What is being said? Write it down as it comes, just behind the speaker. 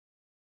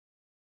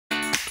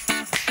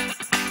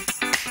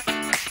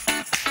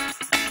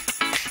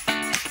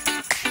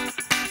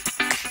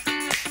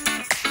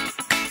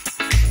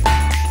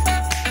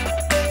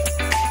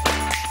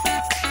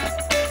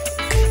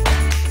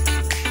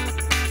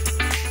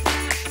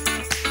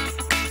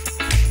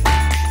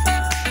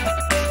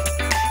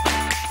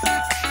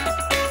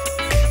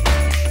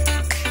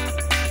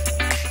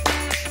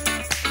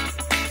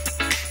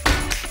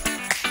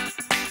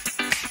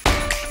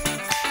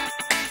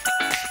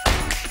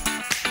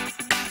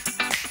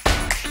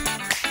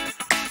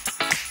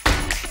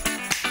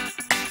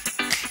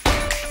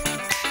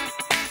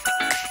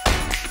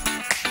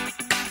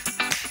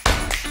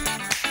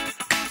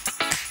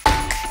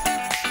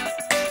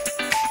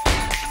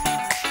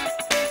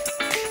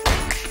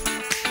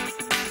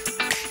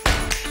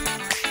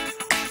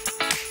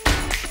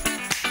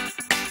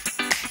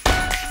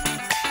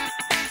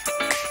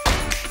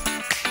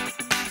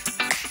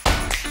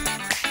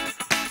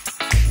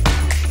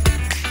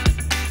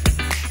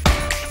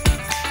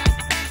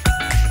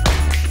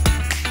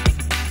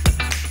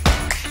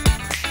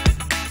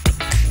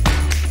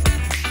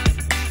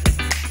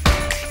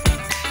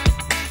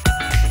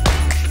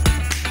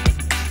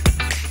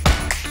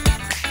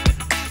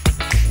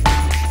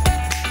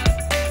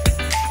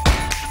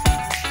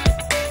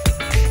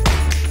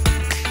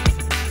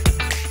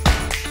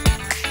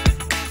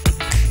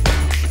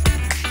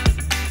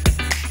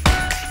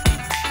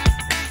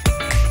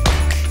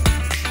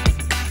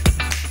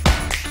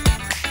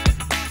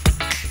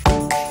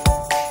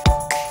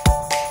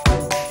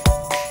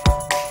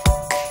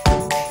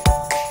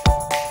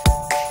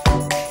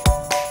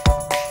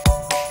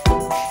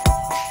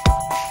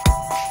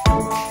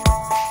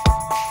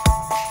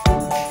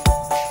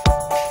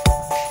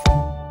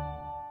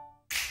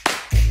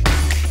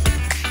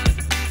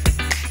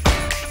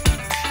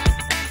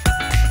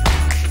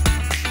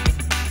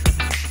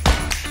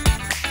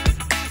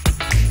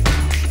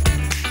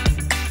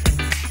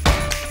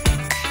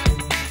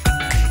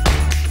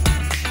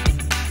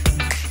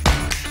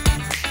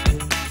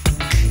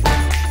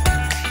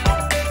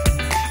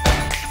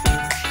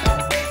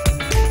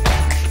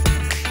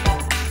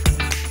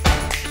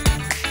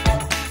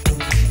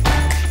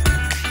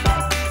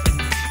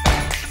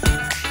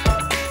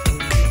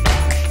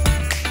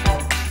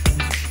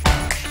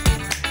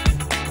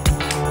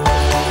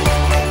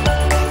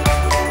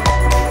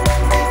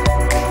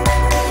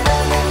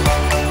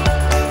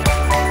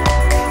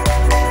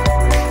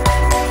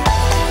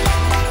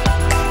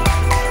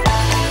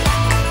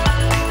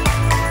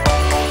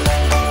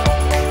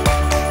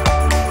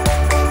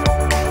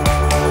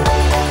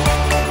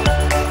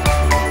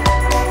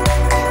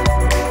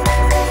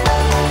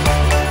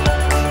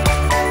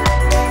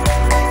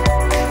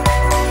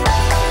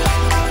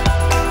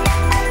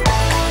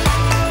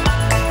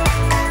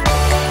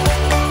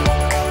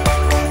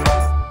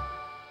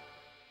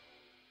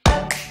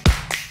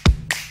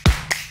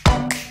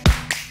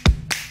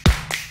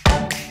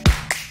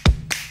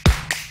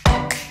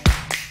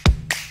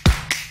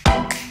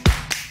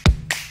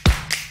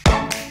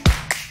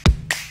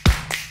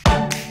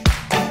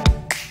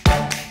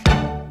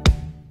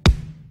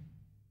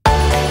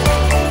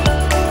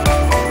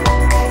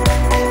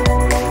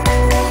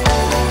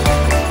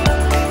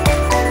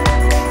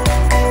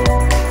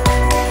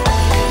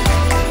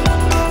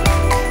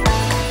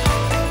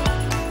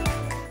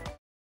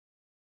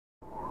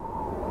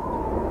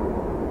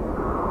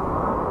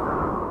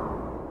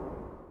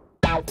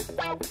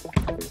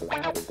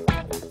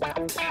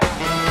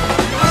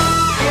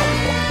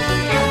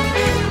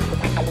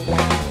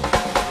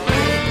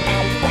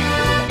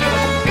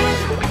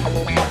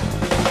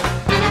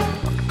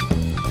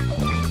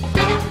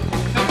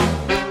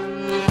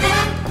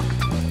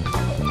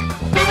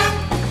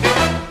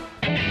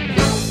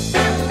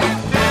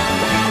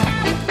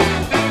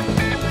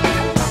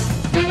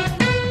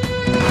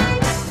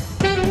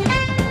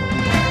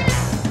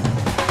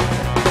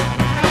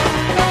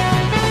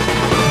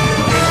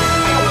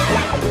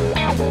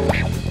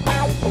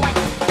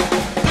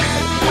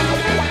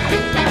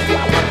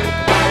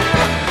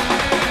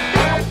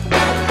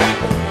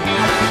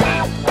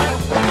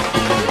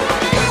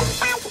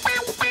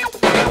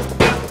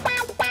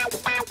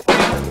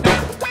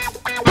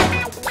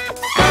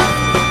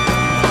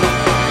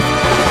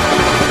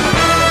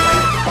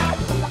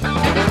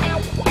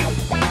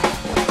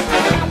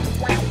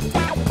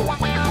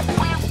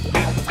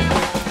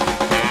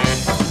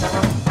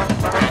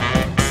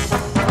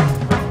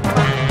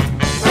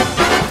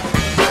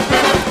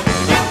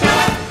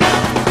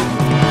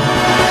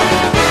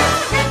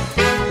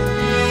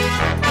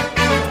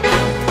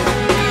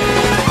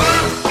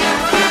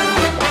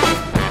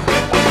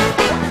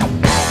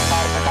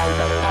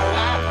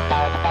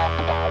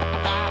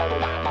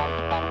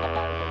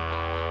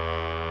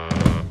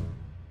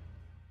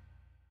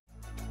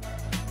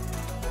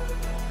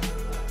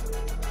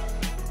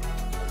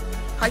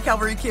Hi,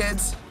 Calvary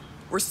kids.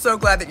 We're so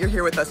glad that you're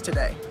here with us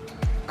today.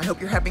 I hope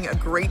you're having a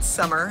great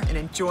summer and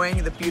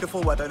enjoying the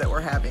beautiful weather that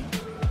we're having.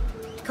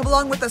 Come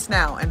along with us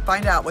now and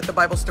find out what the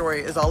Bible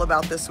story is all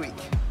about this week.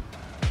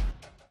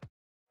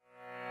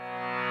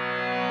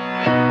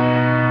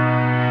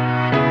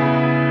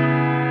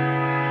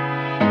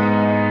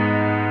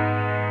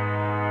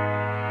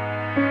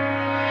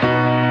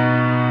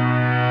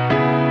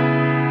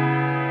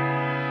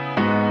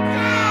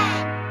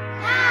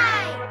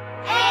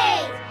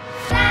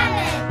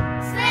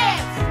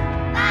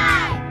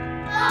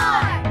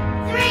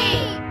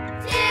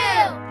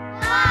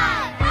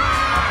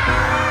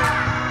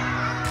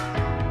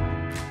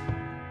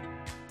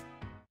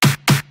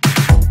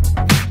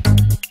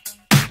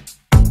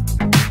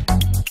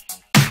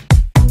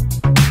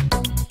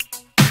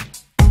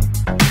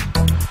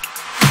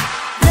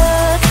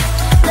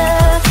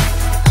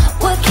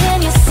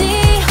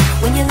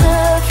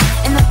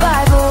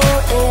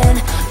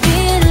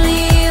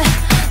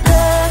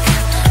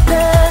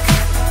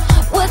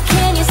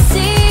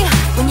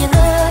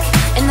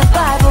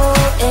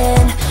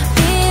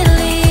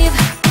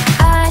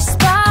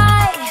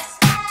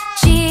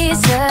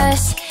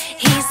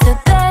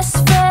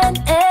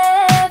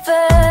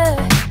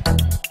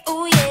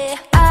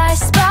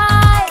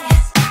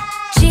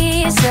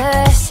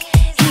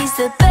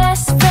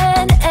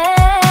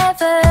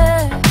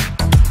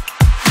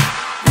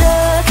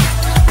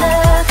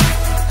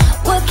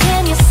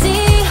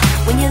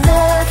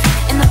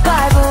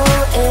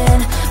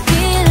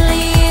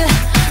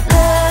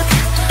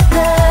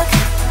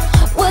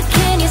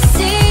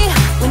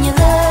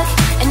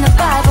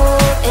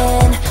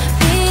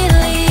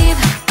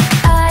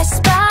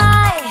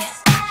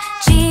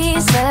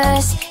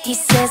 He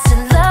says to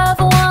love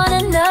one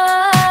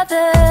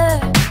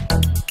another.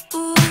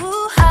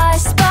 Ooh, I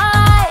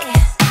spy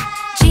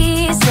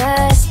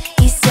Jesus.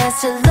 He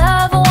says to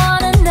love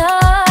one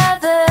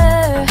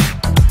another.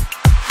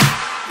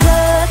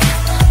 Look,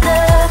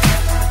 look,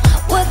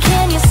 what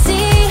can you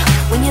see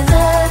when you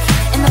look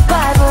in the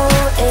Bible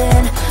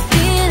and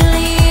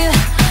believe?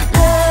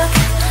 Look,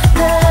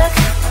 look,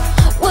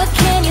 what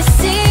can you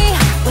see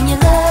when you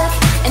look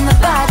in the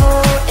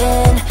Bible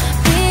and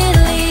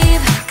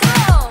believe?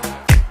 Come on.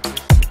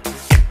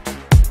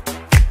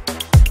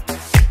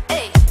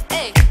 Hey,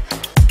 hey.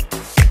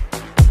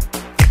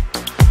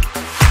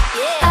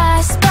 Yeah.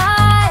 I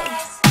spy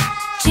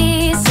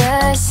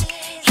Jesus.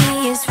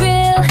 He is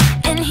real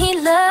and he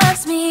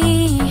loves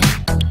me.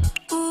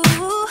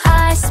 Ooh,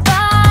 I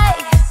spy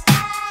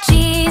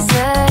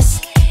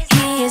Jesus.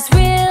 He is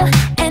real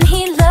and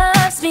he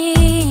loves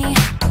me.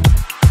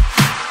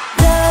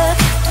 Look,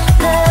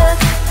 look,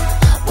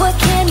 what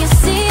can you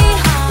see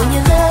when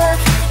you look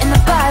in the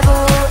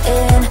Bible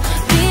and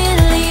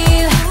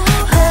believe?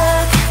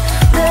 Look,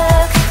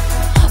 look,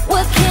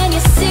 what can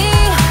you see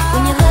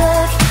when you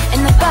look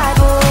in the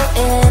Bible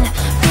and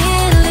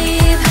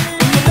believe?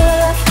 When you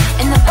look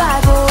in the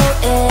Bible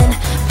and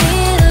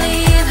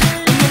believe.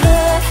 When you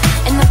look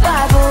in the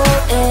Bible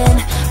and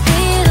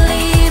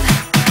believe.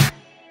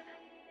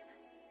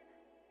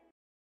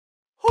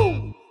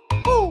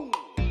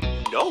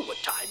 You know what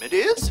time it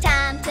is?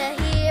 Time to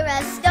hear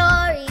a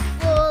story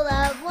full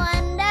of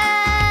wonder.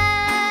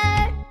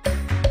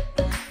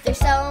 There's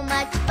so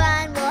much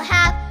fun we'll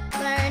have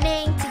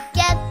learning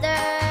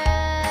together.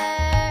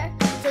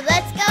 So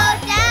let's go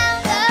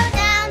down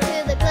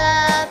to the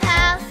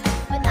clubhouse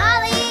with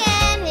Ollie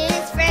and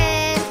his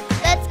friends.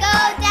 Let's go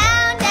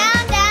down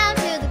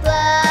to the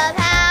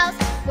clubhouse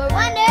where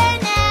wonder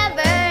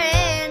never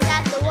ends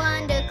at the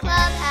Wonder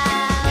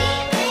Clubhouse. Be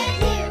with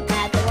you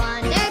at the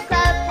Wonder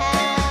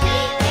Clubhouse. Be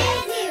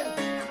with you.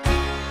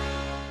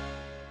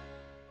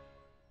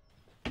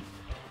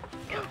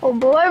 Oh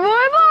boy,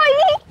 boy, boy!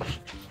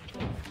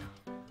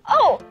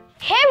 Oh,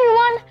 hey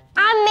everyone,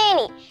 I'm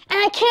Manny, and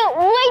I can't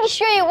wait to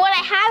show you what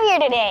I have here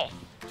today.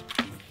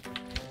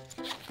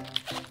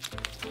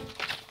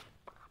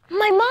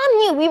 My mom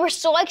knew we were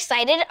so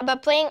excited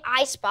about playing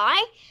I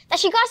Spy that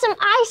she got some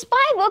I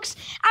Spy books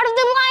out of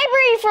the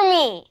library for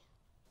me.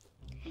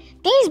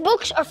 These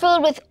books are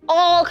filled with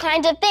all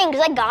kinds of things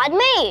that God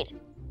made.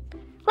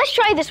 Let's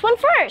try this one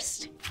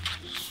first.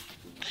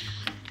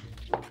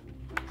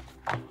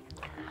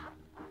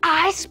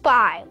 I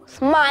spy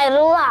with my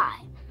little eye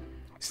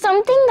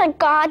something that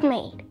God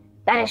made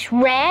that is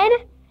red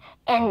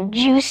and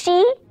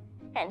juicy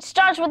and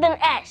starts with an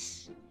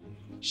S.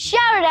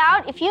 Shout it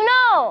out if you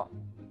know.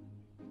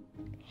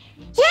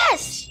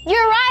 Yes,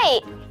 you're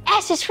right.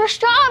 S is for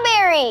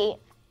strawberry.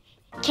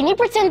 Can you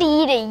pretend to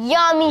eat a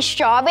yummy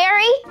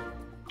strawberry?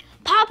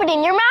 Pop it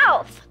in your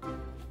mouth.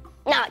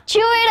 Now chew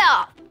it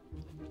up.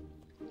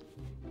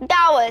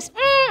 That was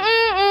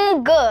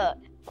good.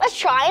 Let's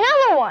try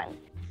another one.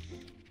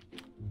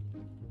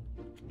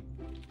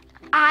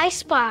 I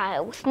spy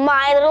with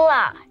my little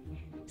eye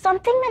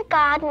something that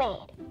God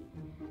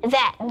made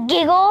that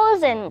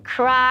giggles and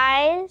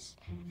cries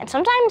and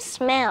sometimes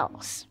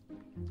smells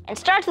and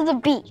starts with a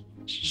B.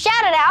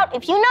 Shout it out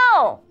if you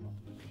know.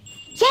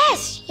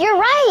 Yes, you're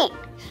right.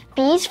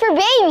 B is for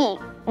baby.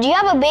 Do you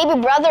have a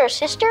baby brother or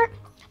sister?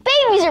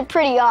 Babies are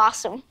pretty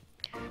awesome.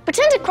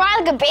 Pretend to cry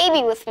like a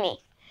baby with me.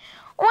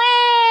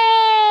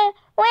 Wah,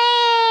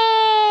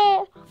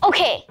 wah.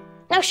 Okay,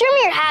 now show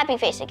me your happy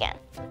face again.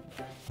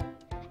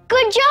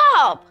 Good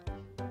job.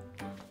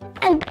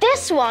 And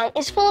this one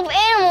is full of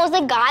animals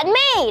that God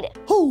made.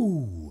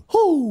 Hoo,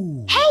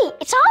 hoo. Hey,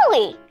 it's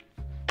Ollie.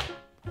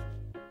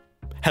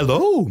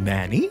 Hello,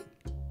 Manny.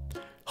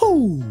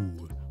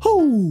 Hoo,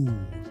 hoo.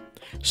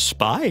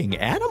 Spying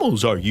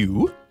animals, are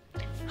you?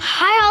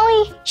 Hi,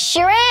 Ollie.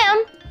 Sure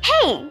am.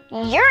 Hey,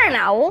 you're an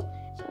owl.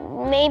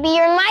 Maybe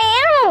you're in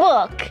my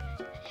animal book.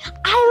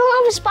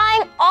 I love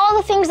spying all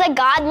the things that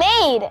God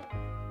made.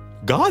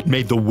 God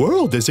made the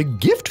world as a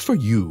gift for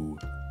you.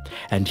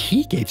 And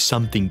he gave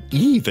something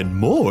even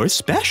more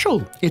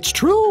special. It's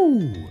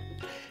true.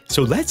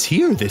 So let's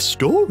hear this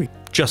story.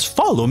 Just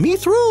follow me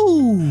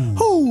through.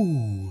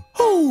 Hoo,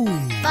 hoo.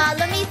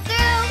 Follow me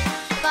through,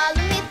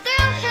 follow me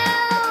through, who?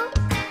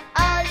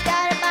 Ollie's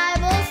got a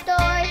Bible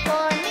story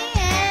for me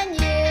and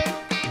you.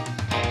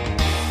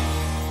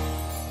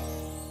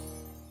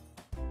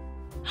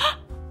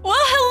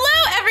 Well, hello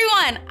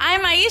everyone!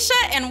 I'm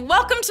Aisha and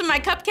welcome to my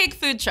cupcake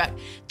food truck.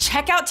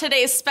 Check out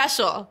today's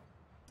special.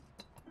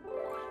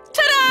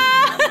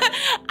 Ta-da!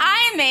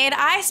 I made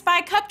I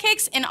Spy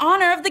cupcakes in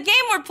honor of the game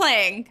we're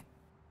playing.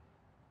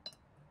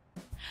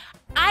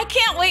 I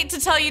can't wait to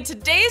tell you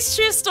today's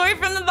true story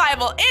from the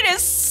Bible. It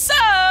is so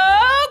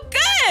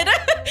good!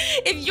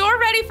 If you're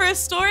ready for a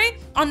story,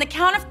 on the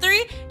count of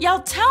 3,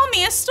 yell, "Tell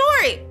me a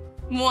story."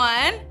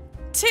 1,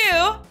 2,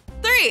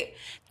 3.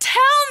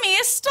 Tell me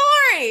a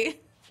story!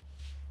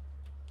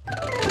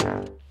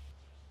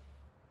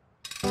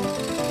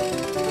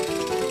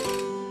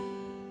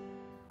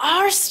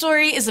 Our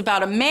story is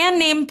about a man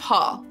named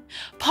Paul.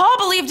 Paul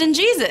believed in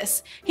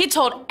Jesus. He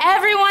told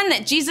everyone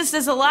that Jesus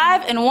is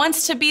alive and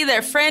wants to be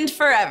their friend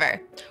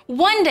forever.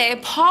 One day,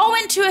 Paul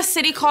went to a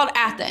city called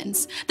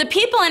Athens. The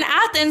people in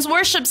Athens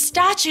worshiped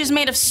statues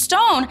made of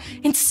stone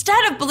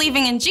instead of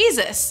believing in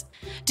Jesus.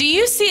 Do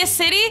you see a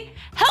city?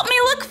 Help me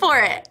look for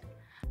it.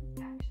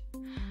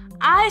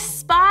 I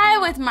spy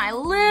with my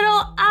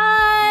little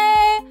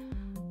eye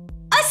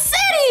a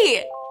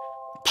city!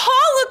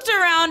 Paul looked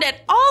around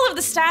at all of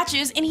the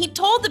statues and he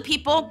told the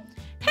people,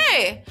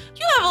 "Hey,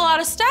 you have a lot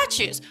of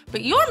statues,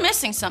 but you're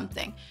missing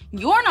something.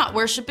 You're not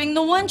worshiping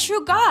the one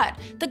true God,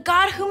 the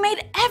God who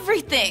made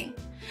everything."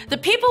 The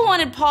people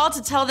wanted Paul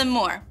to tell them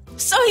more,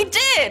 so he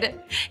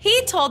did.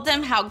 He told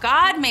them how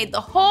God made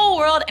the whole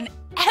world and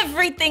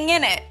everything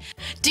in it.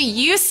 Do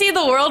you see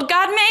the world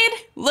God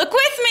made? Look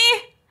with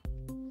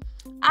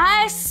me.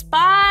 I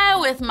spy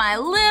with my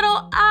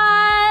little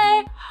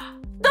eye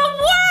the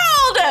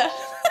world!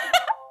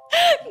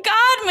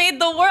 God made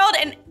the world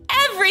and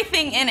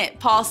everything in it,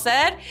 Paul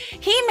said.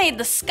 He made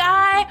the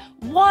sky,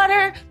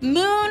 water,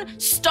 moon,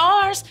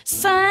 stars,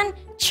 sun,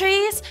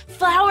 trees,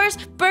 flowers,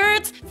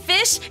 birds,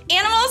 fish,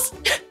 animals.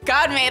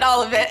 God made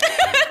all of it.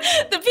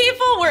 The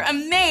people were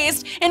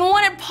amazed and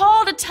wanted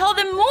Paul to tell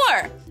them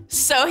more.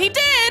 So he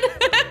did.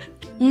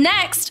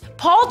 Next,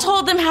 Paul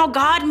told them how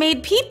God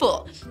made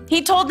people.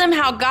 He told them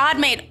how God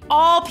made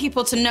all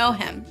people to know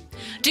him.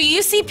 Do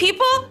you see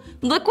people?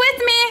 Look with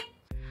me.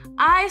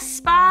 I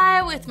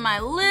spy with my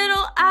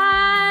little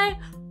eye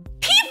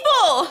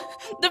people!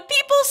 The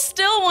people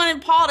still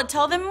wanted Paul to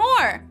tell them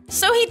more,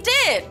 so he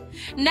did.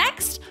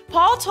 Next,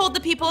 Paul told the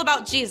people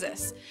about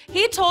Jesus.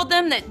 He told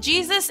them that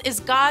Jesus is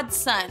God's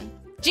son.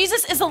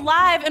 Jesus is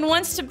alive and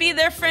wants to be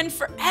their friend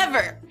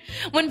forever.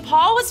 When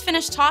Paul was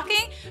finished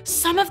talking,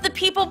 some of the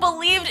people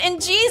believed in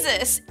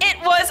Jesus. It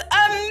was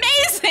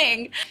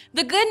amazing!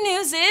 The good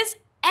news is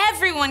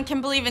everyone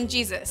can believe in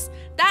Jesus.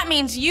 That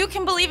means you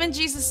can believe in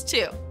Jesus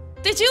too.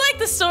 Did you like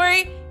the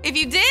story? If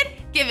you did,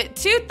 give it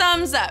 2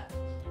 thumbs up.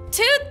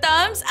 2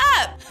 thumbs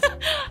up!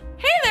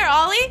 Hey there,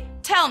 Ollie.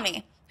 Tell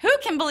me, who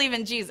can believe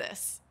in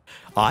Jesus?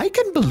 I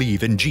can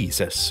believe in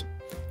Jesus.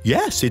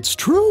 Yes, it's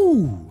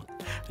true.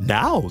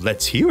 Now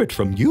let's hear it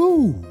from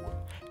you.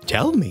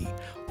 Tell me,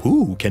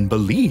 who can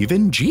believe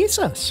in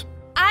Jesus?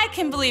 I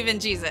can believe in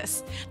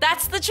Jesus.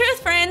 That's the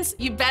truth, friends.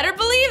 You better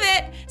believe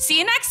it. See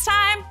you next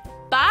time.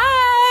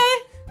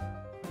 Bye!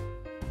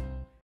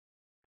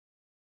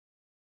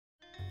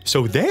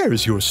 So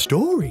there's your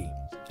story,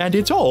 and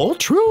it's all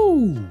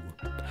true.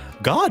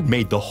 God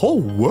made the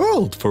whole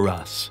world for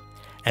us,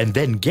 and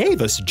then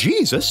gave us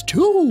Jesus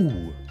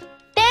too.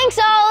 Thanks,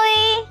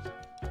 Ollie.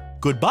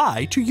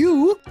 Goodbye to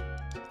you.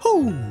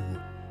 Hoo,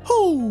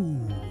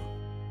 hoo.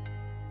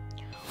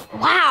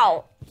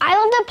 Wow, I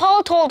love that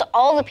Paul told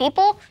all the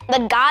people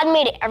that God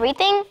made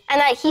everything and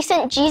that he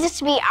sent Jesus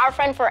to be our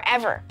friend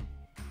forever.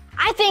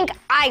 I think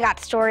I got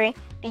the story.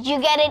 Did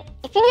you get it?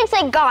 If you didn't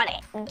say got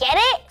it, get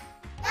it?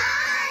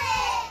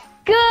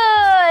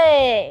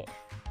 Good!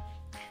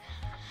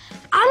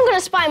 I'm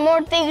gonna spy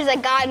more things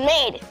that God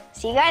made.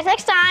 See you guys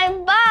next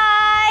time.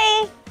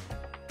 Bye!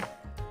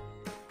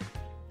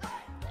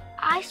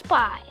 I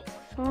spy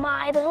with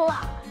my little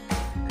eye.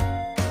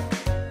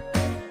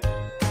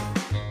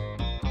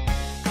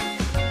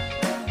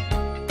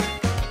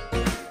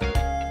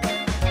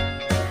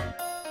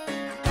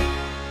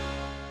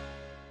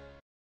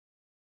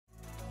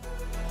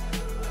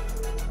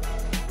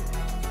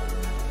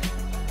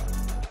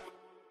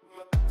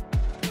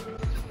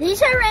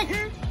 These are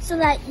written so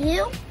that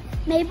you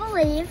may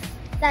believe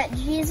that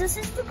Jesus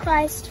is the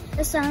Christ,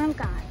 the Son of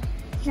God.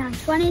 John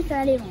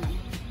 20:31.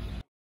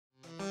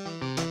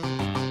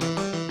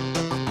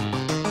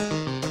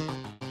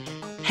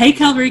 Hey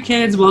Calvary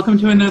kids, welcome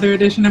to another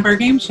edition of our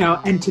game show,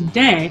 and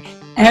today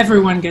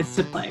everyone gets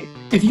to play.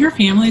 If your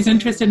family is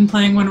interested in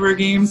playing one of our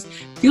games,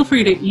 feel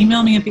free to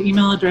email me at the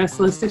email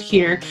address listed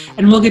here,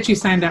 and we'll get you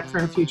signed up for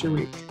a future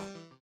week.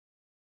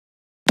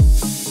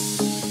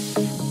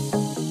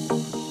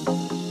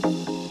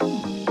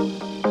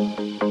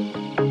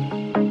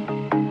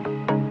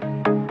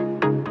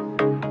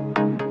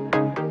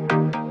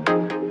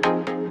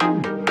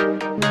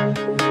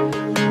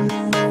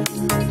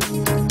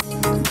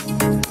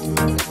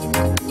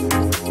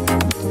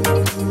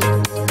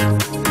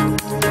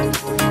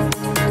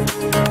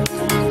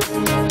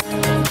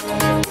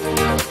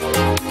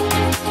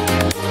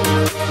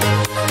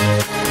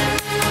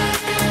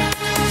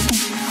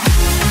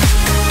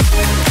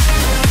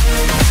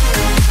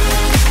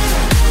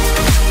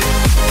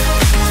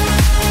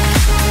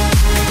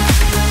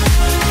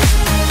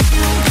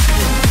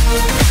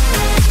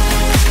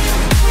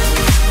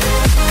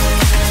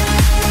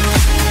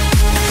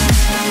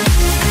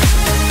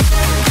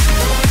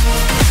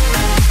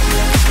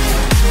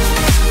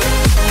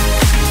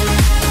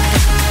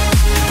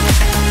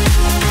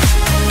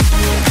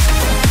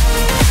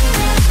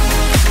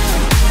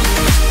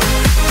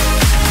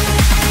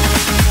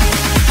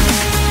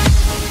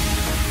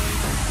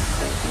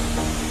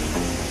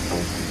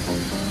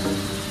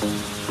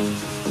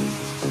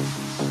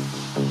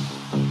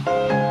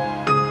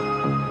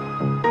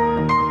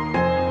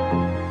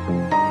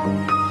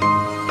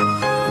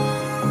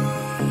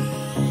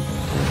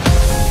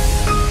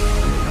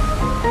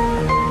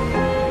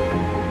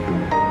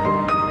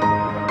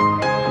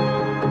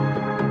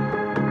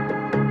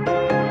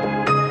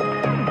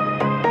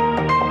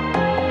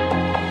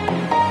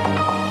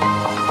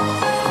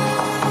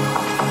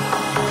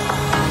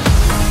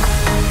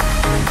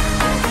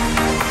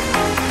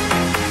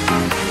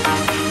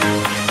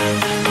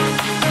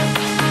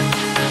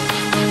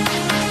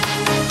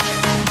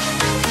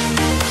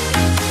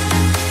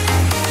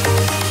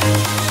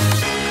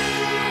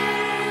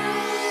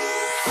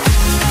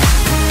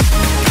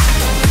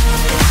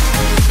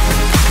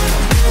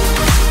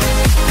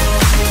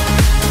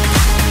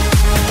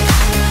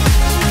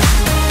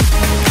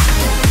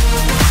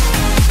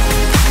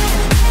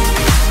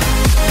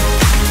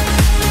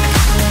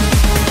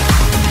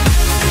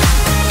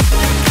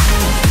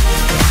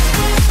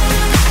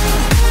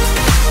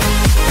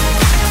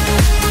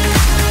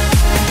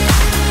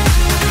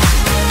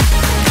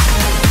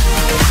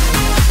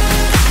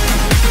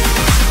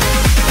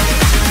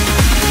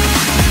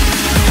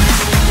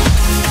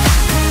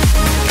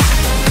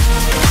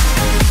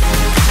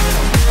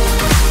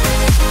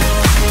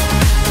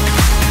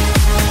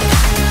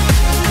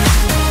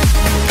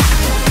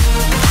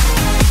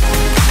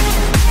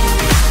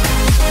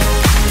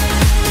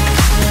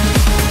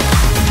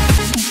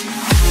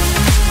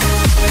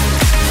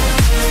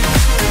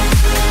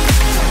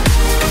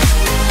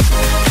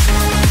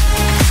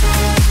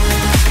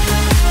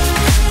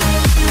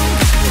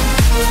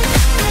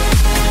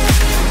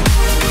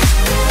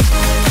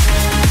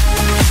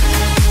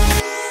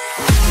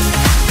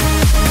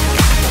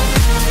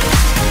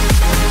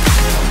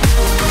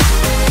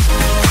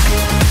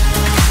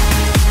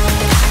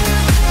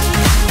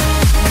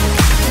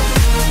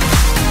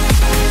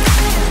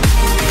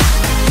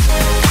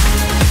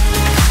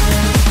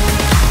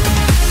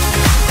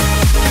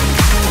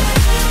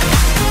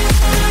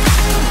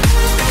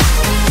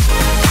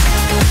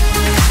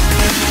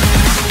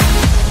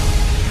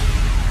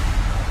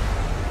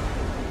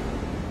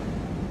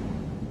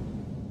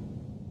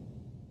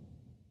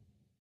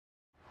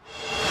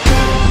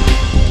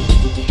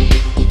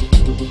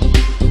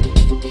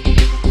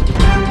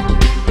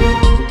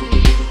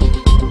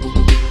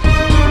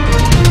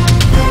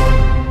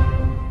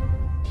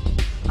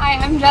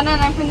 Jenna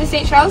and I'm from the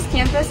St. Charles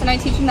campus and I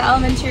teach in the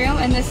elementary room,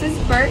 and this is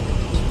Bert,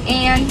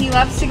 and he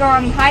loves to go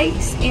on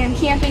hikes and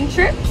camping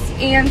trips,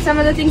 and some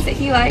of the things that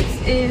he likes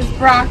is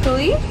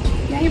broccoli.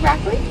 You eat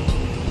broccoli?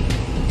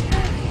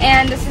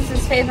 And this is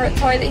his favorite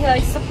toy that he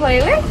likes to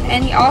play with,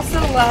 and he also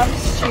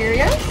loves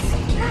Cheerios.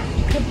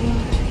 Good boy.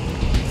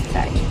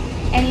 Sorry.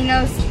 And he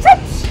knows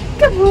touch.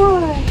 Good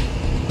boy.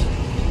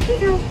 Here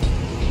you go.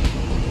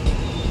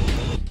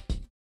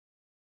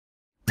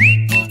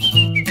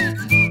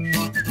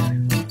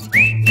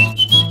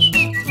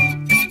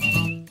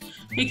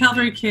 Hey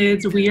Calvary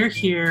kids, we are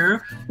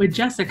here with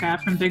Jessica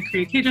from Big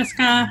Creek. Hey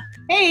Jessica.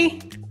 Hey,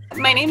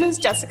 my name is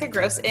Jessica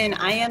Gross and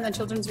I am the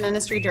Children's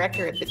Ministry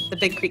Director at the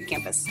Big Creek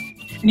campus.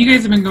 And you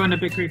guys have been going to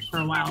Big Creek for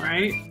a while,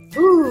 right?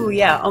 Ooh,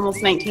 yeah,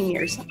 almost 19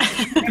 years.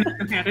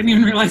 Okay, I didn't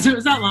even realize it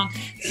was that long.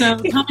 So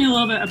tell me a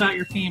little bit about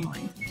your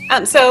family.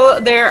 So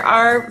there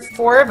are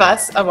four of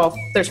us. Oh, well,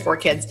 there's four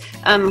kids.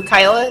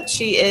 Kyla,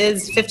 she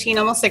is 15,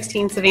 almost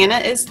 16. Savannah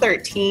is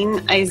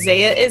 13.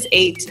 Isaiah is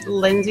 8.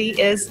 Lindsay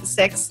is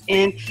 6.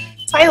 And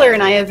Tyler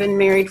and I have been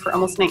married for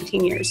almost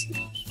 19 years.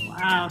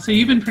 Wow. So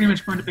you've been pretty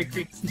much going to Big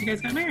Creek since you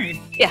guys got married.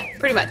 Yeah,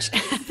 pretty much.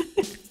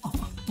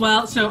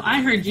 Well, so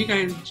I heard you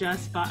guys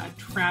just bought a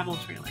travel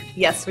trailer.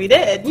 Yes, we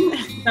did.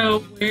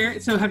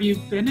 So have you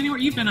been anywhere?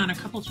 You've been on a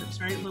couple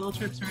trips, right? Little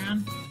trips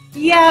around?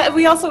 Yeah,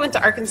 we also went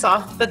to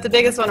Arkansas, but the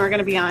biggest one we're going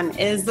to be on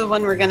is the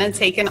one we're going to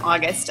take in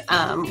August.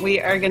 We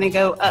are going to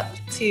go up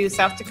to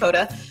South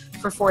Dakota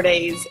for 4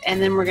 days, and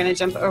then we're going to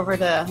jump over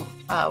to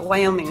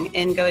Wyoming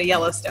and go to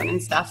Yellowstone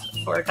and stuff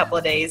for a couple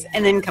of days,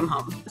 and then come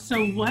home.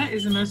 So what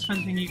is the most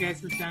fun thing you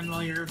guys have done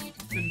while you've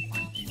been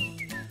quarantined?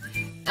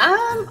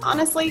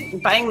 Honestly,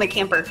 buying the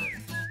camper,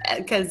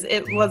 because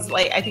it was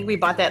like, I think we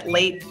bought that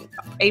late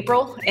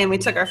April, and we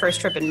took our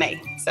first trip in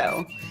May,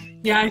 so.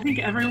 Yeah, I think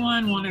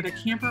everyone wanted a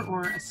camper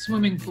or a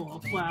swimming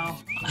pool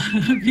while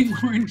being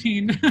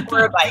quarantined.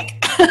 Or a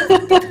bike.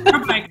 Or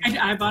a bike.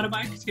 I bought a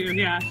bike too,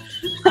 yeah.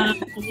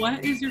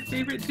 What is your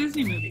favorite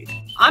Disney movie?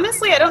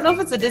 Honestly, I don't know if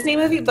it's a Disney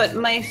movie, but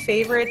my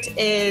favorite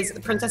is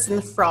The Princess and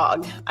the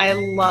Frog. I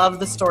love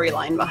the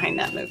storyline behind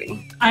that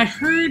movie. I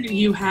heard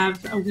you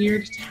have a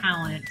weird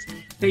talent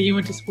that you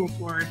went to school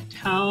for.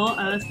 Tell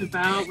us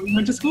about what you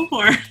went to school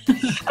for.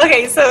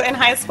 Okay, so in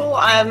high school,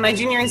 my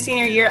junior and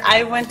senior year,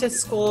 I went to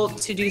school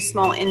to do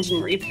small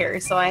engine repair.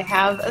 So I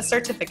have a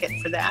certificate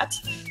for that.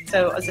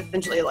 So it's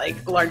essentially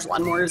like large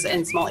lawnmowers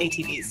and small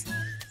ATVs.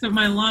 So if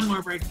my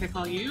lawnmower breaks, I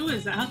call you?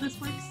 Is that how this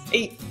works?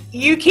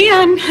 You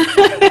can.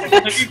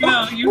 There you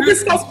go. You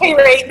discuss pay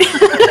rate.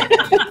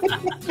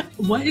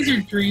 What is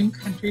your dream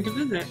country to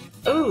visit?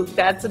 Oh,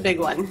 that's a big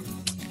one.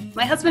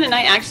 My husband and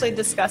I actually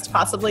discussed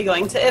possibly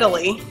going to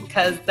Italy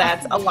because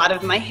that's a lot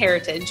of my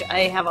heritage.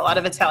 I have a lot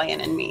of Italian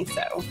in me,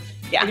 so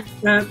yeah.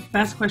 The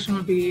best question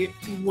would be,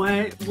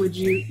 what would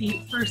you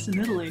eat first in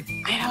Italy?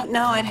 I don't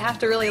know. I'd have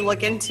to really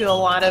look into a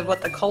lot of what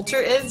the culture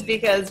is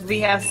because we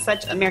have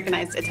such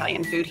Americanized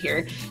Italian food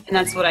here, and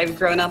that's what I've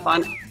grown up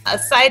on,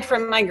 aside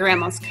from my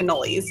grandma's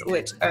cannolis,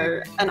 which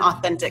are an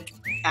authentic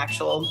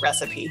actual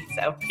recipe.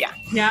 So yeah.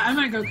 Yeah, I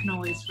might go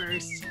cannolis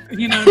first.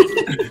 You know,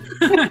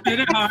 hit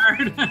it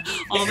hard,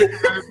 all the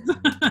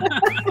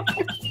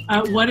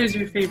carbs. What is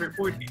your favorite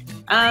board game?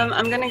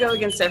 I'm gonna go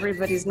against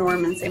everybody's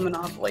norm and say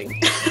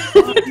Monopoly.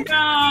 Oh,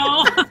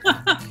 no.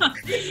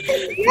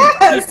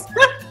 Yes.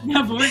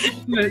 Yeah, board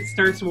game that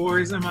starts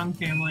wars among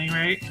family,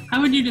 right?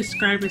 How would you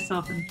describe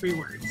yourself in 3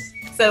 words?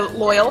 So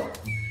loyal,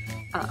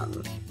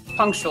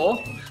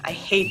 punctual. I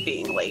hate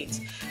being late.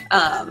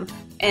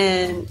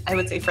 And I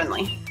would say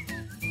friendly.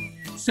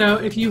 So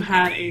if you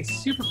had a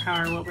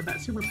superpower, what would that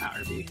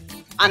superpower be?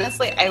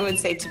 Honestly, I would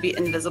say to be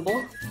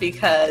invisible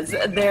because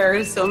there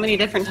are so many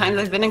different times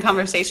I've been in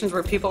conversations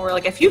where people were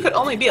like, if you could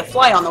only be a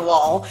fly on the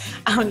wall,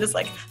 I'm just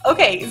like,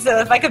 okay, so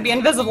if I could be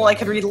invisible, I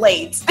could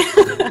relate.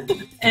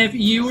 If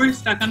you were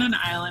stuck on an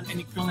island and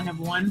you could only have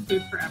one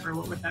food forever,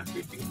 what would that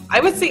food be?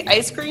 I would say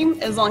ice cream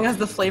as long as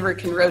the flavor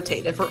can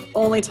rotate, if we're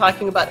only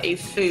talking about a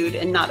food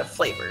and not a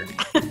flavor.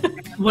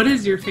 What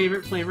is your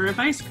favorite flavor of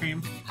ice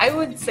cream? I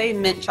would say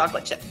mint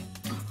chocolate chip.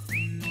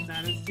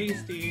 That is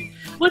tasty.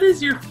 What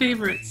is your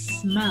favorite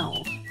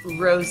smell?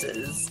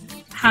 Roses.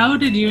 How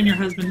did you and your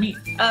husband meet?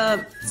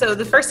 So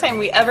the first time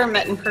we ever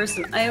met in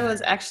person, I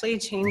was actually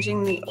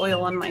changing the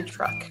oil on my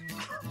truck.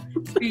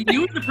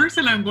 You are the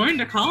person I'm going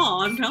to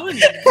call, I'm telling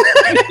you.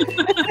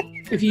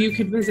 If you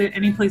could visit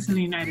any place in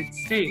the United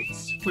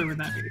States, where would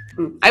that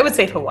be? I would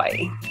say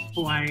Hawaii.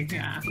 Hawaii,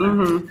 yeah.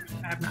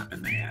 Mm-hmm. I have not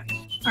been there yet.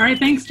 All right,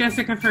 thanks,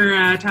 Jessica,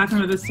 for talking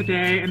with us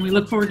today, and we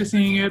look forward to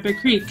seeing you at Big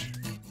Creek.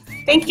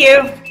 Thank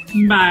you.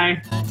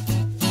 Bye.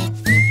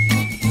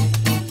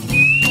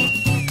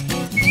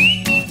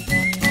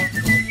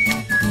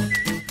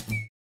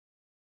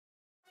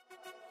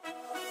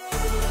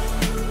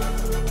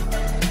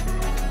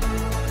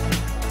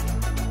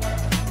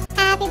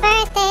 Happy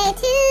birthday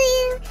to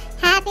you.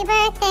 Happy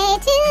birthday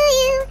to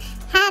you.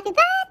 Happy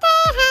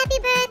birthday, happy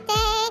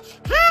birthday.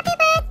 Happy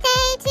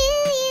birthday to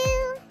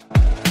you.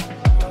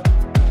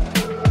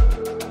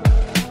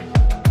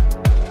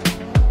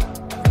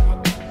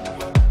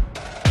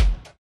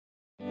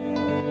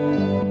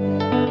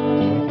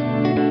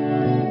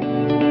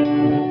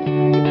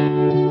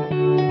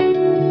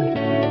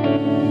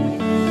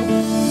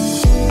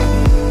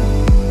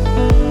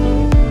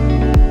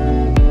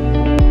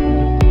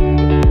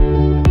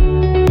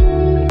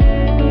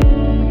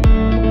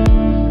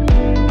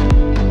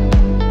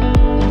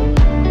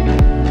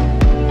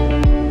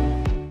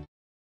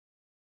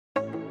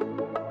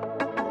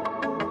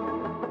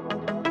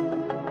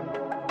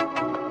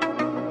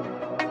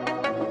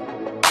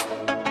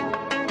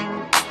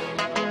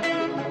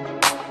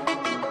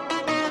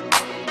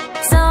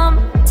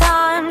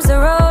 Sometimes the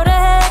road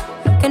ahead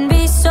can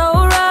be so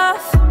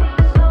rough.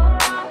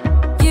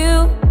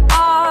 You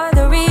are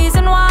the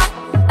reason why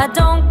I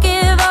don't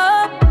give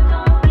up.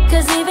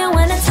 'Cause even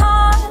when it's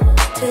hard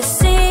to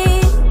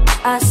see,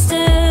 I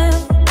still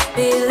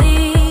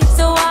believe.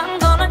 So I'm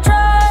gonna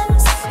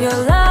trust your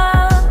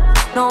love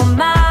no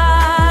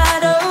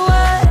matter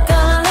what.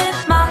 Gonna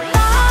live my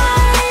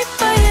life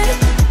for you,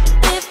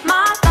 live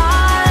my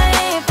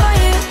life for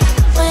you.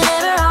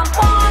 Whenever I'm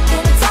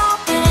walking,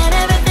 talking, and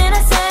everything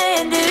I say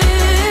and do,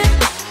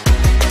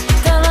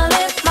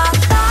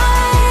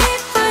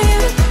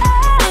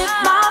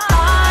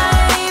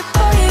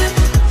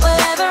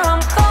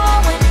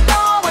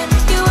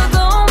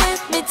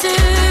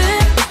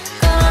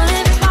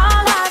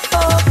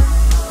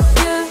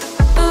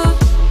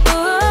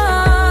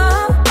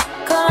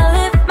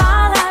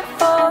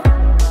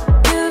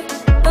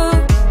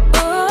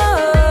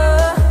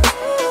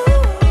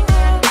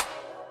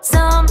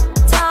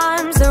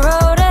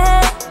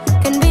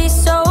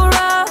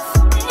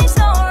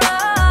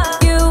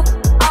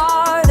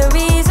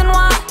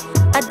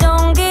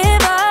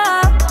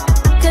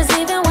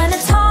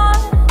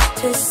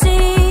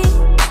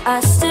 I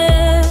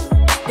still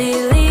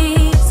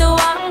believe. So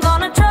I'm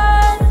gonna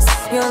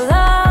trust your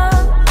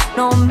love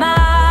no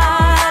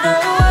matter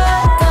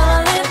what.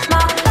 Gonna live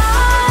my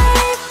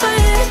life for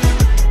you,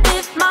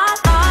 live my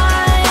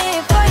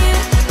life for you.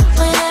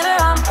 Whenever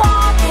I'm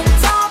walking,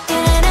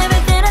 talking, and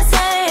everything I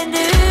say and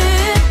do.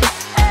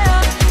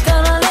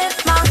 Gonna live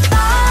my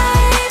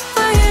life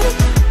for you,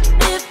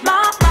 live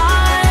my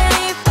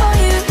life for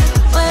you.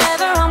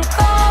 Wherever I'm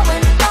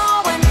going,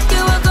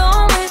 you are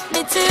going with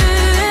me too.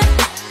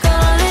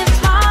 Gonna live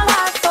my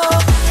life for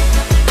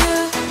you.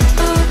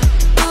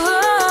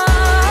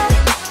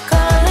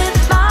 Gonna live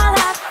my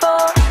life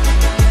for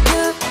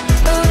you.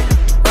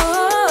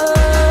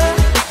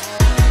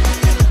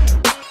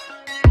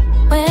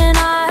 When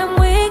I'm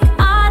weak,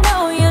 I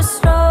know you're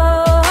strong.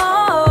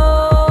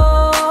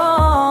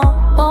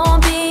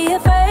 Won't be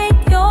afraid,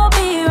 you'll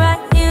be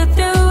right here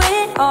through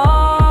it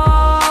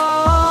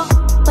all.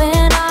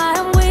 When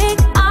I'm weak,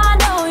 I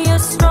know you're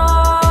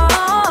strong.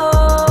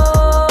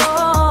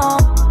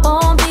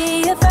 Won't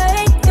be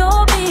afraid,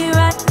 you'll be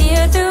right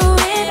here through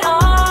it all.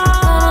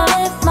 Gonna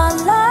live my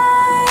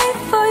life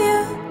for you,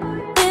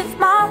 live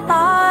my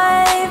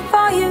life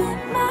for you.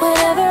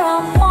 Whenever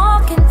I'm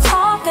walking,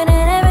 talking,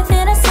 and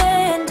everything I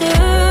say and do.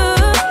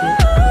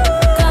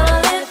 Gonna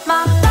live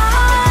my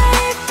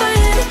life for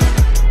you,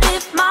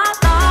 live my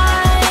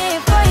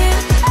life for you.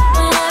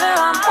 Whenever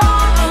I'm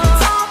walking,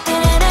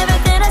 talking, and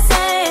everything I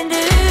say and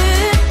do.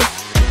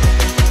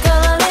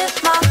 Gonna live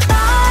my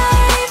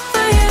life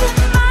for you,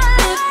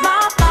 live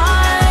my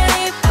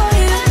life for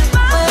you.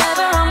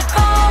 Wherever I'm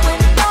going,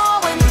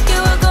 you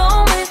are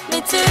going with me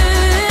too.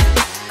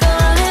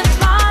 Gonna live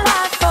my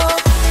life for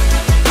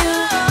you.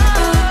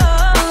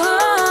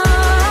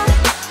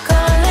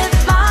 Gonna live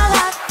my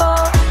life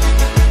for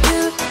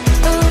you.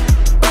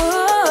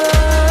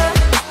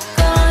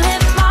 Gonna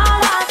live my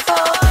life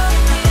for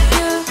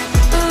you.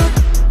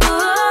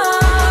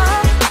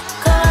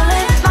 Gonna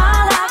live my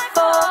life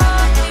for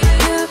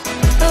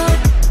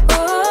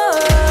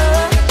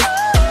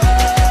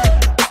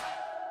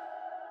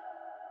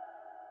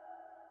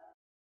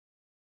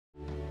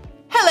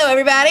Hello,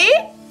 everybody.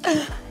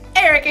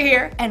 Erica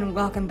here, and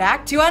welcome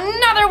back to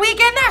another week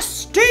in the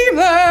STEAM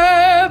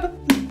Lab.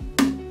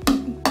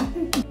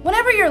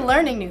 Whenever you're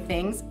learning new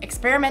things,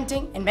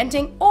 experimenting,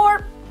 inventing,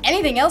 or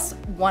anything else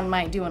one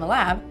might do in a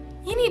lab,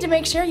 you need to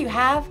make sure you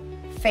have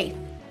faith.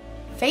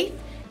 Faith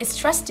is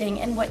trusting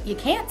in what you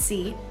can't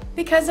see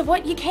because of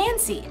what you can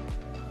see.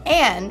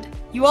 And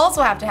you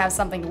also have to have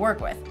something to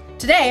work with.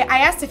 Today, I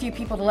asked a few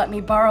people to let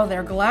me borrow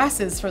their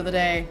glasses for the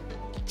day.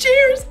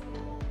 Cheers!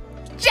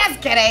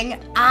 Just kidding!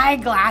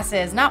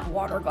 Eyeglasses, not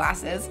water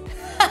glasses.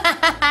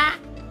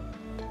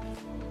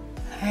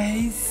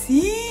 I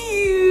see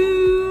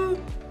you.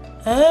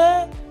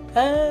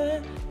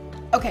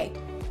 Okay,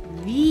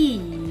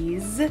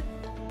 these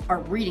are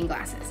reading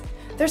glasses.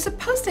 They're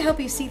supposed to help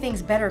you see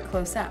things better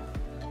close up.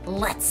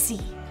 Let's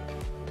see.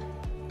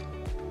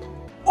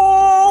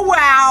 Oh,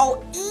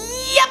 wow.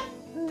 Yep,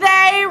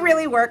 they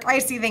really work. I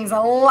see things a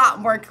lot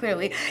more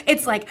clearly.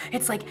 It's like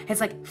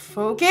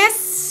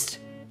focused,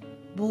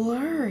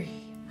 blurry.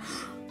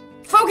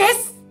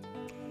 Focus,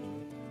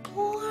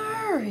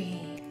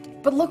 blurry.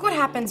 But look what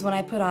happens when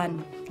I put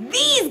on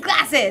these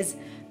glasses.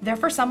 They're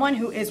for someone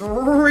who is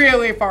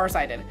really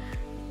farsighted.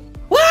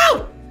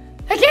 Wow!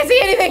 I can't see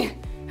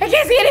anything. I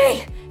can't see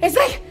anything.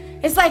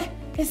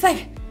 It's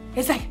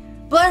like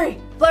blurry,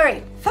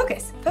 blurry.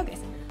 Focus, focus.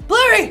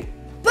 Blurry,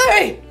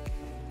 blurry.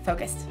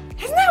 Focused.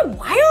 Isn't that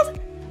wild?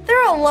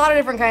 There are a lot of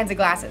different kinds of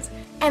glasses.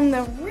 And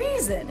the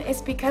reason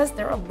is because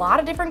there are a lot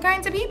of different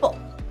kinds of people.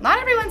 Not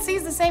everyone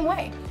sees the same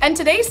way. And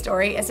today's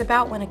story is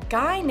about when a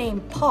guy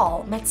named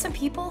Paul met some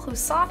people who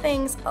saw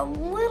things a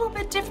little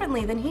bit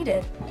differently than he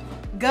did.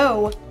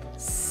 Go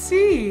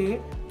see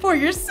for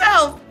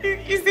yourself.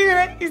 You see what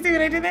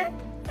I did there?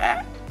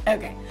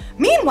 Okay.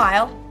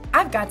 Meanwhile,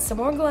 I've got some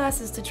more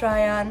glasses to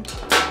try on.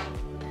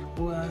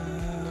 Whoa.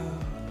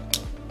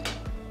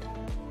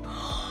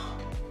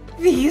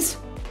 These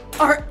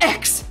are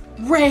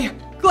X-ray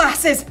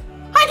glasses.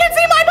 I can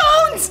see my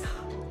bones!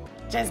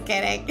 Just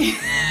kidding.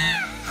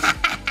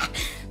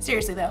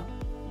 Seriously though,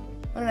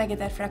 when did I get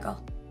that freckle?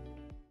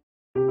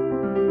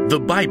 The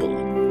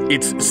Bible.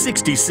 It's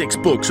 66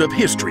 books of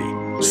history,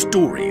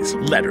 stories,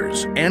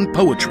 letters, and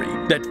poetry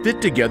that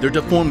fit together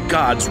to form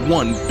God's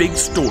one big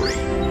story.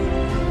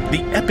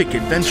 The epic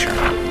adventure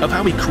of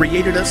how He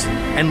created us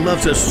and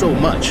loves us so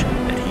much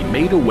that He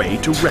made a way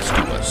to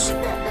rescue us.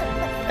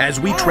 As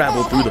we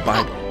travel through the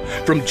Bible,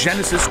 from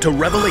Genesis to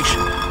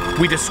Revelation,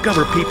 we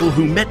discover people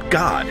who met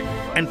God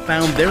and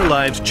found their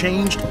lives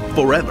changed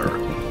forever.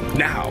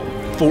 Now,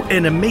 for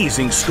an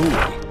amazing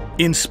story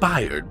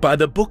inspired by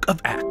the book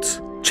of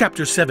Acts,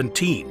 chapter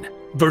 17,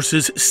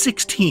 verses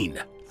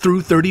 16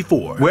 through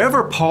 34.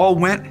 Wherever Paul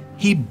went,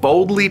 he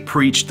boldly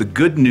preached the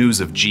good news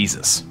of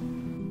Jesus.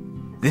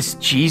 This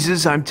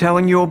Jesus I'm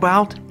telling you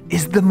about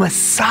is the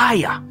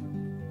Messiah.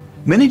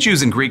 Many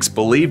Jews and Greeks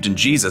believed in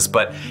Jesus,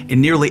 but in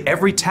nearly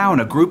every town,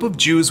 a group of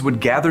Jews would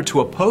gather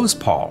to oppose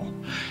Paul.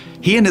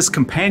 He and his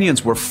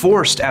companions were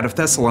forced out of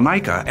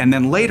Thessalonica, and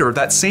then later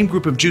that same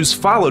group of Jews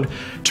followed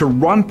to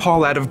run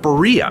Paul out of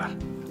Berea.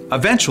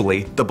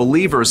 Eventually, the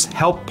believers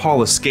helped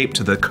Paul escape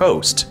to the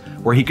coast,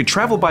 where he could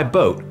travel by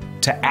boat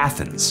to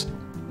Athens.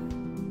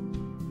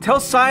 Tell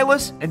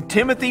Silas and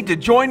Timothy to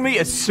join me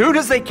as soon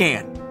as they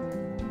can.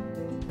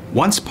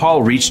 Once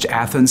Paul reached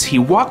Athens, he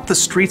walked the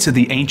streets of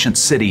the ancient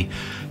city,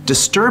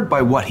 disturbed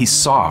by what he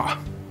saw.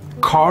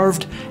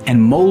 Carved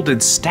and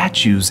molded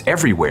statues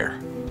everywhere.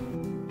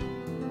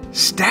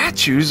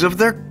 Statues of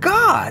their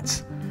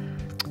gods.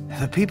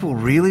 The people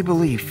really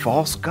believe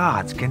false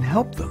gods can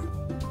help them.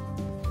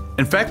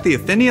 In fact, the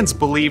Athenians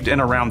believed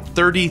in around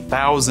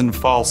 30,000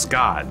 false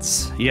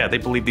gods. Yeah, they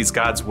believed these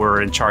gods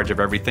were in charge of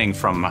everything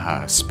from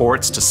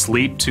sports to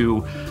sleep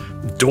to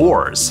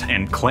doors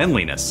and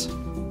cleanliness.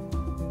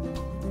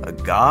 A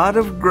god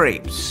of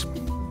grapes.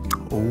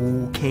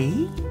 Okay.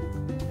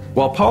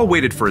 While Paul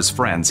waited for his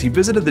friends, he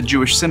visited the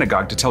Jewish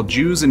synagogue to tell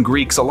Jews and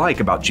Greeks alike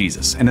about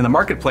Jesus. And in the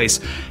marketplace,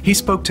 he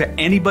spoke to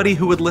anybody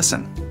who would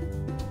listen.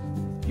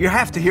 You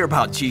have to hear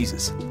about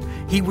Jesus.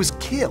 He was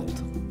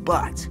killed,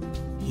 but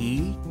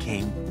he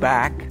came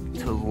back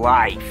to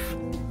life.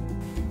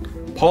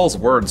 Paul's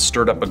words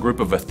stirred up a group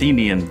of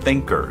Athenian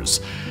thinkers.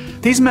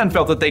 These men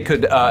felt that they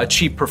could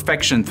achieve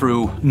perfection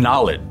through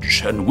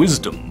knowledge and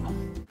wisdom.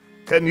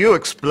 Can you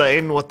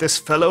explain what this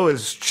fellow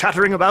is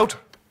chattering about?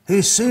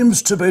 He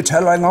seems to be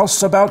telling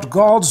us about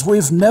gods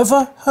we've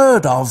never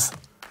heard of.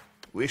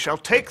 We shall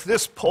take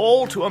this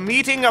Paul to a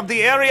meeting of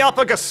the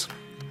Areopagus.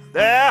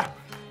 There,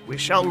 we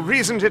shall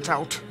reason it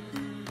out.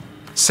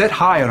 Set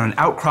high on an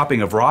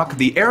outcropping of rock,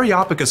 the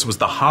Areopagus was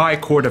the high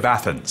court of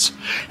Athens.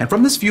 And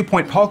from this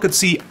viewpoint, Paul could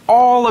see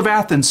all of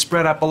Athens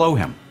spread out below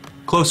him.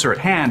 Closer at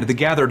hand, the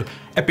gathered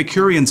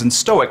Epicureans and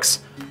Stoics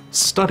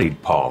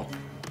studied Paul.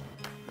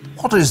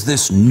 What is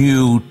this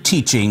new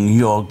teaching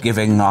you're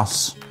giving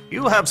us?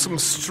 You have some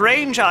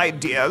strange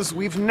ideas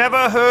we've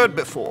never heard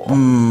before.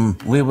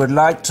 We would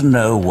like to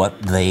know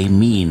what they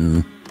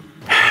mean.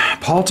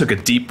 Paul took a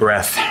deep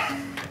breath.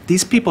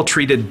 These people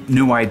treated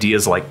new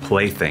ideas like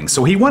playthings,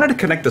 so he wanted to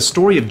connect the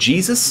story of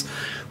Jesus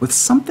with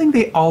something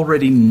they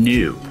already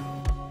knew.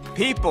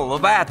 People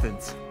of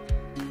Athens,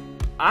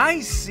 I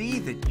see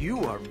that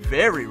you are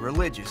very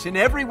religious in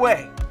every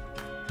way.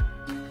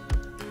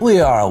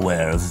 We are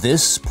aware of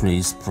this.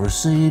 Please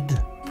proceed.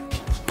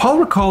 Paul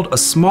recalled a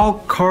small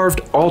carved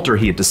altar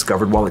he had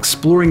discovered while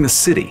exploring the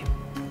city.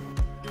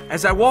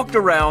 As I walked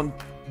around,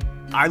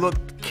 I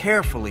looked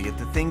carefully at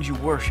the things you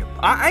worship.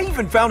 I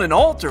even found an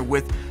altar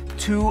with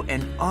 "To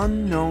an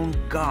Unknown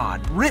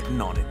God" written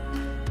on it.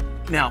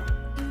 Now,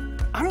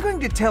 I'm going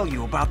to tell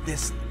you about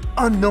this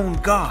unknown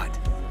God.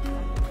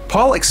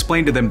 Paul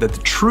explained to them that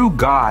the true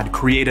God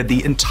created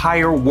the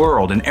entire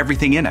world and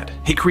everything in it.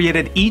 He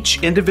created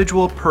each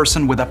individual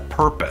person with a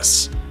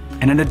purpose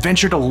and an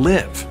adventure to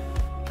live.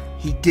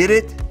 He did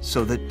it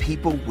so that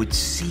people would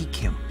seek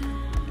him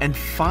and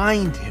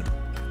find him,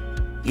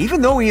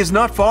 even though he is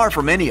not far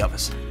from any of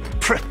us.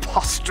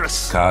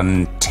 Preposterous.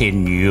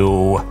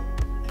 Continue.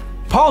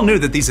 Paul knew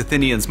that these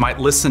Athenians might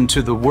listen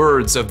to the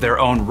words of their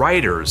own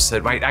writers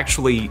that might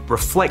actually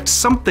reflect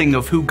something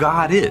of who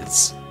God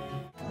is.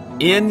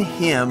 In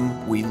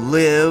him we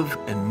live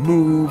and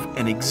move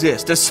and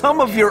exist. As some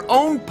of your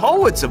own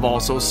poets have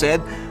also said,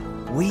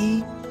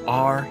 we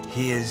are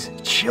his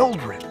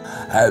children.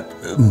 An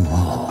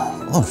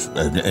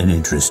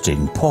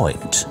interesting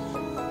point.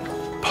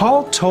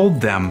 Paul told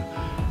them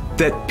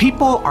that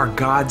people are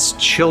God's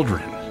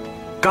children.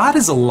 God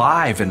is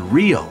alive and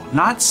real,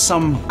 not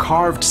some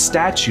carved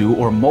statue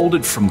or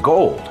molded from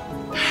gold.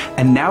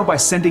 And now by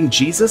sending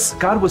Jesus,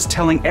 God was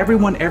telling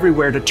everyone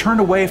everywhere to turn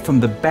away from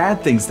the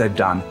bad things they've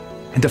done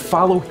and to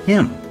follow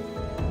him.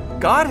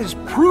 God has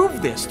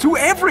proved this to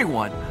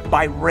everyone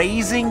by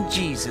raising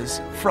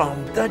Jesus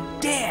from the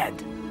dead.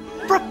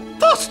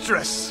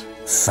 Preposterous!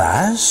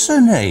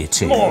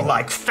 Fascinating. More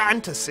like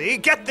fantasy.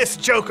 Get this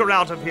joker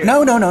out of here.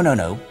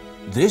 No.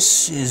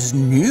 This is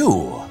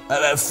new,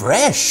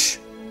 fresh.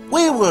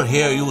 We will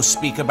hear you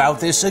speak about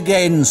this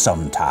again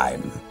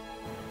sometime.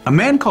 A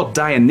man called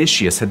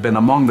Dionysius had been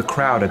among the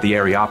crowd at the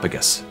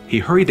Areopagus. He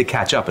hurried to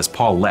catch up as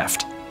Paul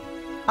left.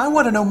 I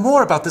want to know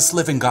more about this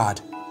living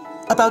God,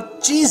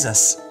 about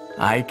Jesus.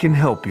 I can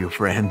help you,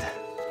 friend.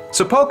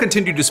 So Paul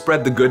continued to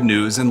spread the good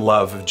news and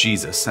love of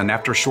Jesus, and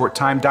after a short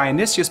time,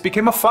 Dionysius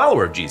became a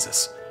follower of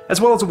Jesus, as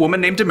well as a woman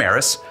named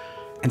Damaris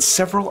and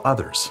several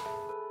others.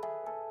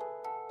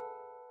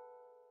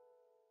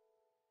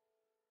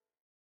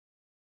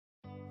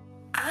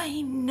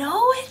 I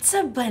know it's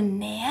a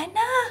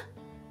banana,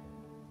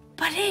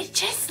 but it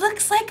just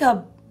looks like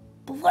a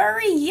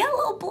blurry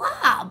yellow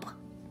blob.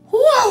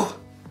 Whoa!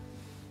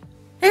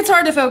 It's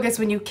hard to focus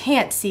when you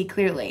can't see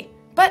clearly,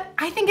 but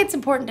I think it's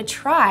important to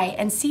try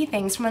and see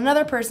things from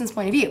another person's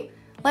point of view,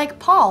 like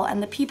Paul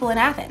and the people in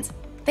Athens.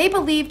 They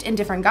believed in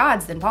different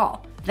gods than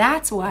Paul.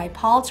 That's why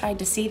Paul tried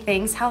to see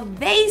things how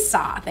they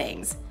saw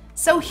things.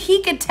 so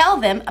he could tell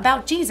them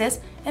about Jesus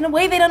in a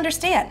way they'd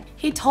understand.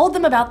 He told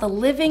them about the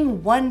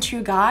living, one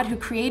true God who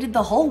created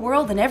the whole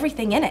world and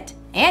everything in it.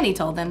 And he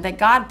told them that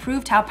God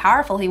proved how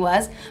powerful he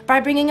was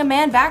by bringing a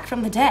man back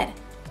from the dead.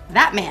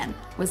 That man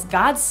was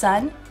God's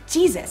son,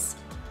 Jesus.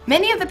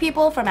 Many of the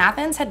people from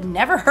Athens had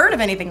never heard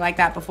of anything like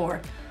that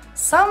before.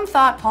 Some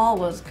thought Paul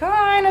was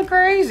kind of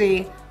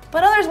crazy,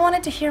 but others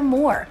wanted to hear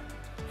more.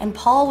 And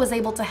Paul was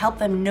able to help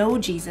them know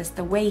Jesus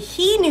the way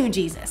he knew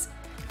Jesus.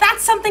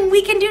 That's something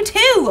we can do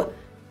too.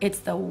 It's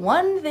the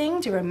one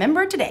thing to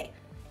remember today.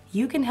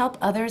 You can help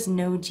others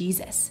know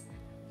Jesus.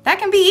 That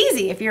can be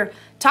easy if you're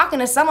talking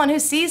to someone who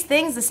sees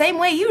things the same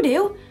way you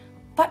do.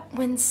 But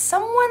when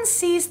someone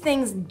sees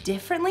things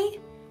differently,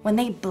 when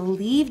they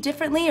believe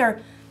differently, or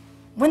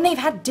when they've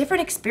had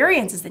different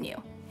experiences than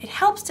you, it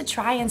helps to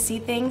try and see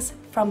things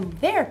from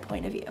their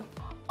point of view.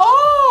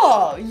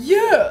 Oh,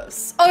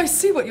 yes, I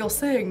see what you're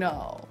saying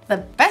now. The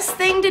best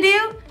thing to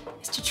do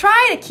is to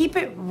try to keep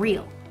it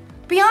real.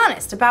 Be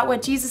honest about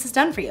what Jesus has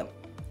done for you.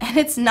 And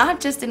it's not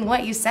just in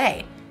what you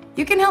say.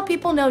 You can help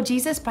people know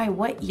Jesus by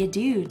what you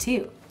do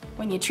too.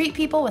 When you treat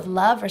people with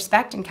love,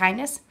 respect, and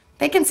kindness,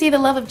 they can see the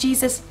love of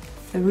Jesus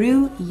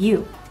through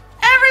you.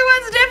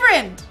 Everyone's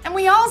different, and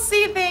we all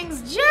see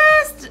things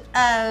just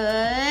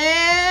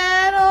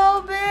a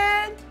little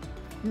bit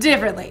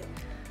differently.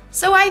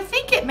 So I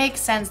think it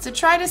makes sense to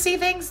try to see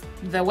things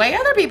the way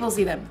other people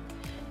see them.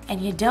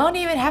 And you don't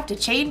even have to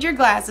change your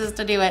glasses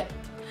to do it.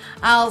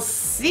 I'll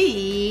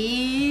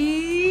see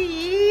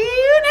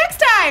you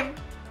next time.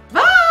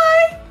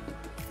 Bye.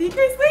 See you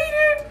guys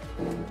later.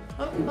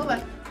 Oh, hold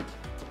on.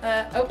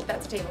 Oh,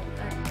 that's a table.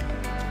 All right.